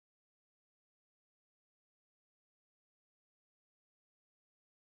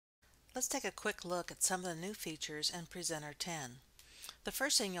Let's take a quick look at some of the new features in Presenter 10. The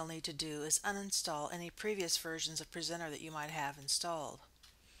first thing you'll need to do is uninstall any previous versions of Presenter that you might have installed.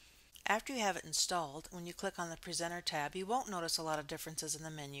 After you have it installed, when you click on the Presenter tab, you won't notice a lot of differences in the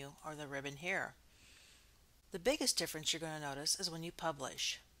menu or the ribbon here. The biggest difference you're going to notice is when you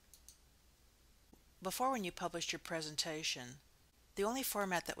publish. Before, when you published your presentation, the only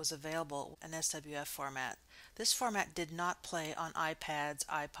format that was available, an SWF format. This format did not play on iPads,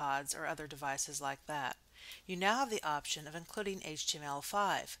 iPods, or other devices like that. You now have the option of including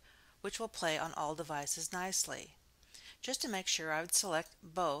HTML5, which will play on all devices nicely. Just to make sure, I would select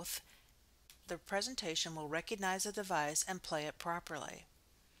both. The presentation will recognize the device and play it properly.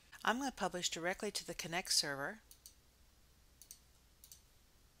 I'm going to publish directly to the Connect server.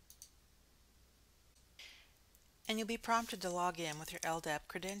 And you'll be prompted to log in with your LDAP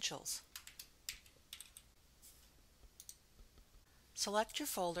credentials. Select your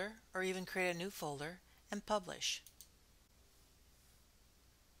folder or even create a new folder and publish.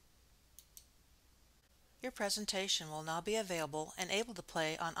 Your presentation will now be available and able to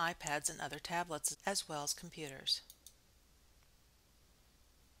play on iPads and other tablets as well as computers.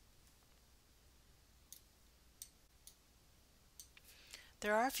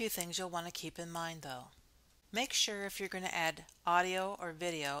 There are a few things you'll want to keep in mind though. Make sure if you're going to add audio or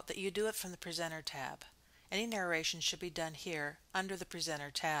video that you do it from the Presenter tab. Any narration should be done here under the Presenter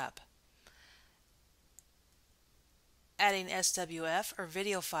tab. Adding SWF or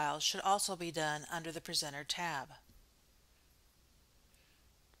video files should also be done under the Presenter tab.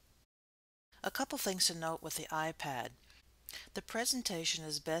 A couple things to note with the iPad. The presentation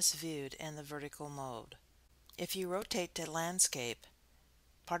is best viewed in the vertical mode. If you rotate to landscape,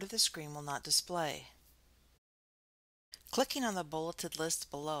 part of the screen will not display. Clicking on the bulleted list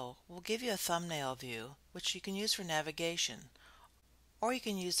below will give you a thumbnail view, which you can use for navigation, or you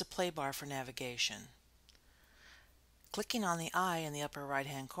can use the play bar for navigation. Clicking on the eye in the upper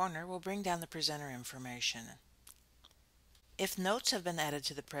right-hand corner will bring down the presenter information. If notes have been added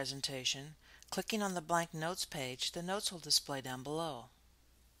to the presentation, clicking on the blank notes page, the notes will display down below.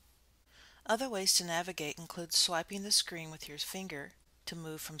 Other ways to navigate include swiping the screen with your finger to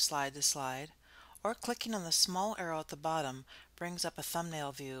move from slide to slide, or clicking on the small arrow at the bottom brings up a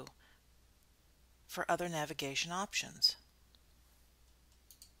thumbnail view for other navigation options.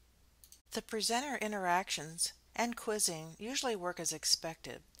 The presenter interactions and quizzing usually work as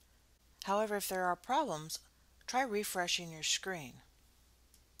expected. However, if there are problems, try refreshing your screen.